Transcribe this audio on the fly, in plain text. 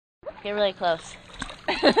Get really close.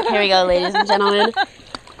 Here we go, ladies and gentlemen.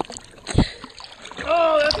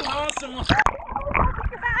 Oh, that's an awesome one.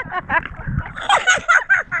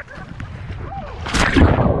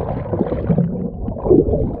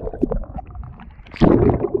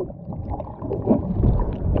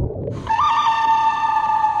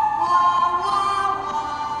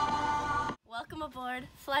 Welcome aboard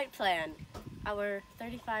Flight Plan, our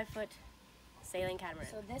 35-foot sailing catamaran.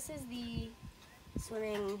 So this is the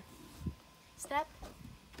swimming step.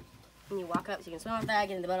 And you walk up so you can swim off that,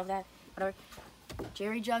 get in the boat off that, whatever.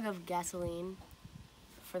 Jerry jug of gasoline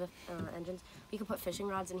for the engines. We can put fishing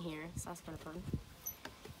rods in here, so that's kind of fun.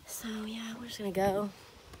 So yeah, we're just gonna go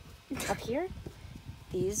up here.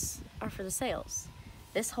 These are for the sails.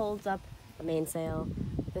 This holds up the mainsail.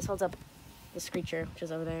 This holds up the screecher, which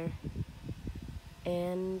is over there.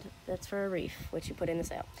 And that's for a reef, which you put in the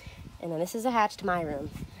sail. And then this is a hatch to my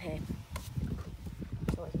room. Okay.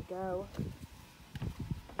 So as we go,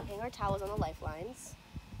 we hang our towels on the lifelines,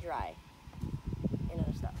 dry, and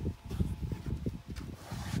other stuff.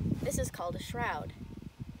 This is called a shroud.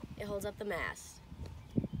 It holds up the mast.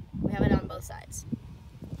 We have it on both sides.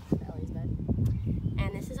 Ellie's bed.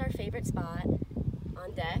 And this is our favorite spot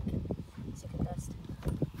on deck. So you can just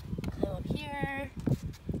climb up here,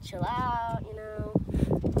 chill out, you know.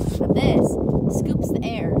 But this scoops the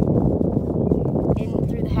air in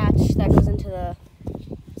through the hatch that goes into the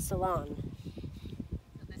salon.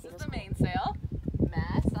 This is the mainsail,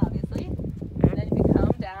 mast, obviously. And then if you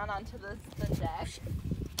come down onto the deck,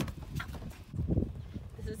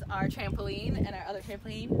 this is our trampoline and our other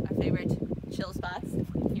trampoline, our favorite chill spots.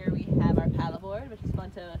 Here we have our paddleboard, which is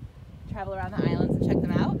fun to travel around the islands and check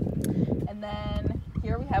them out. And then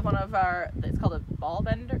here we have one of our, it's called a ball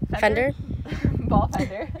fender? Ball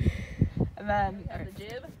fender. And then the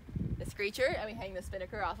jib, the screecher, and we hang the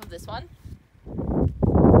spinnaker off of this one.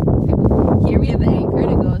 Here we have the anchor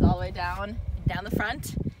that goes all the way down the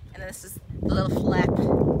front. And then this is the little flap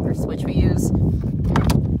or switch we use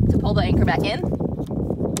to pull the anchor back in.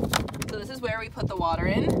 So this is where we put the water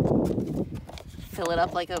in, fill it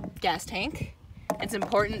up like a gas tank. It's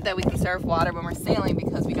important that we conserve water when we're sailing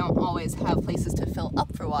because we don't always have places to fill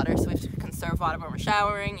up for water, so we have to conserve water when we're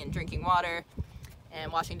showering and drinking water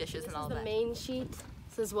and washing dishes and all that. This is the main sheet.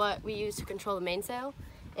 This is what we use to control the mainsail,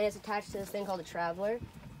 and it's attached to this thing called a traveler.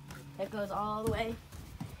 It goes all the way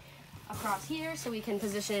across here so we can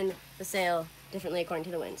position the sail differently according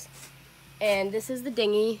to the winds. And this is the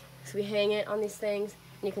dinghy, so we hang it on these things,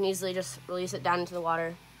 and you can easily just release it down into the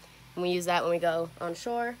water. And we use that when we go on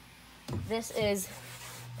shore. This is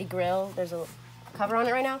the grill. There's a cover on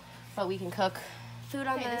it right now, but we can cook food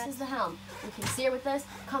on that. This is the helm. We can steer with this,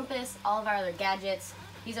 compass, all of our other gadgets.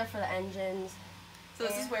 These are for the engines. So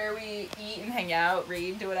this is where we eat and hang out,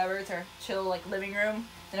 read, do whatever. It's our chill like living room.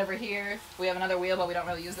 And over here we have another wheel, but we don't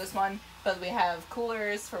really use this one. But we have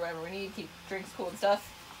coolers for whatever we need, keep drinks cool and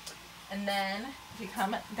stuff. And then if you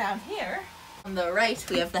come down here, on the right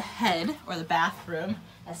we have the head, or the bathroom,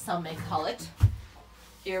 as some may call it.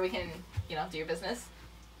 Here we can, you know, do your business,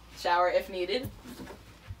 shower if needed.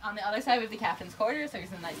 On the other side we have the captain's quarters, so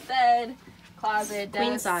there's a nice bed, closet, desk.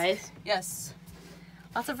 Queen size. Yes.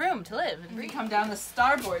 Lots of room to live. And we come down the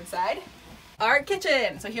starboard side, our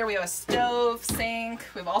kitchen. So here we have a stove, sink,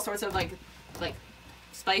 we have all sorts of like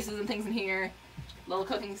spices and things in here, little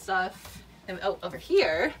cooking stuff. And oh, over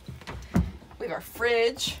here, we have our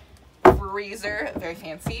fridge, freezer, very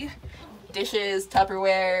fancy, dishes,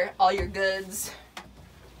 Tupperware, all your goods.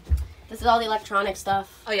 This is all the electronic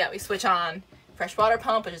stuff. Oh yeah, we switch on freshwater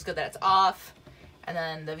pump, which is good that it's off. And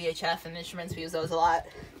then the VHF and instruments, we use those a lot.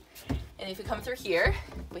 And if you come through here,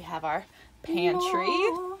 we have our pantry.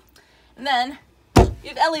 Aww. And then you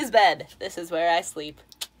have Ellie's bed. This is where I sleep.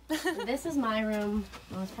 This is my room.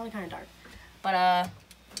 Well, it's probably kind of dark. But,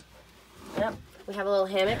 yep. We have a little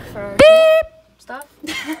hammock for our stuff.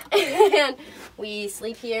 And we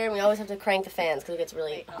sleep here, and we always have to crank the fans because it gets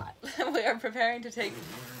really hot. We are preparing to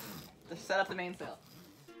set up the mainsail.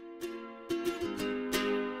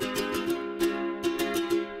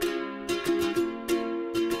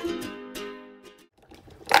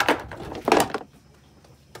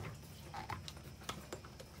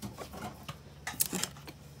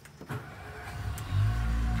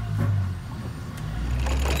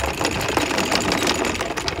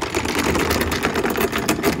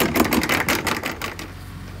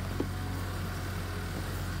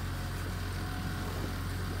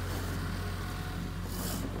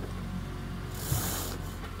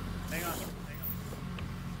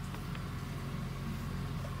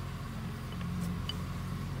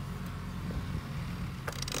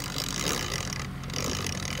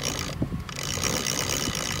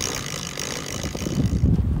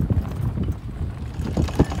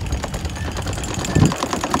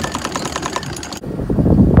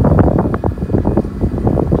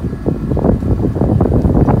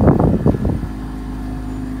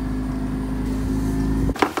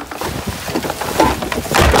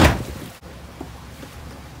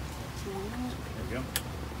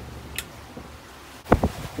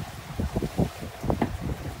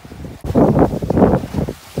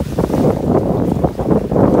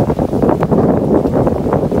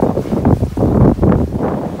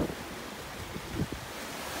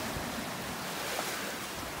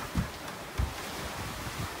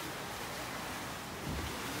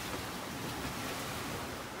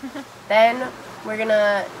 we're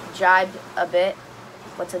gonna jibe a bit.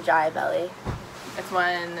 What's a jibe, Ellie? It's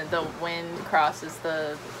when the wind crosses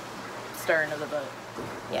the stern of the boat.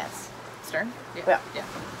 Yes. Stern? Yeah. Yeah.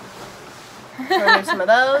 So we're gonna do some of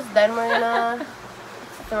those. Then we're gonna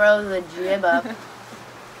throw the jib up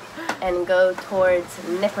and go towards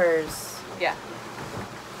nippers. Yeah.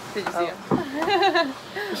 Did you see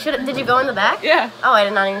him? Did you go in the back? Yeah. Oh, I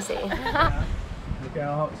did not even see. Look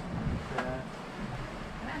out. Yeah.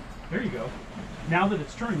 There you go. Now that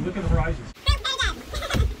it's turning, look at the horizons.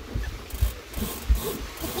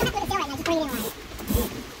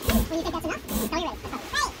 When you think that's enough, tell me ready.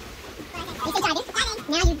 You say driving.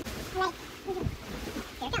 Now you.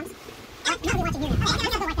 Here it comes. No, we want you here now. Okay,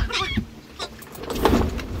 go like that.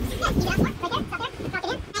 You get up more, right there, stop there, drop it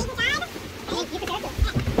in. Now you can drive. And you can turn it too.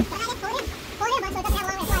 So now just pull it in so it doesn't have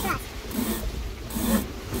a long way to fly for us.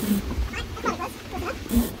 Alright, that's probably close.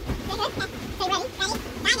 Close enough. Okay, good. Stay ready. Ready?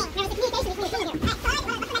 Diving. There was a communication between the two of you. Alright, so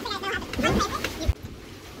what's the next thing that'll happen? Okay, there it goes. Now you can drive. Good.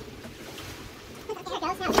 Okay,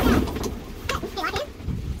 lock it in.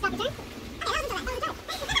 Stop your turn. Okay, that was a drive.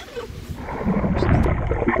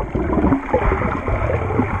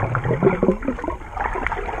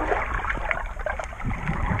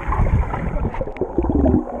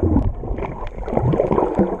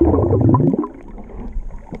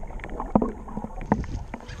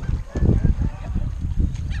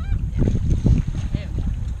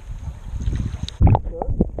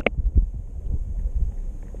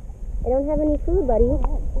 I don't have any food, buddy.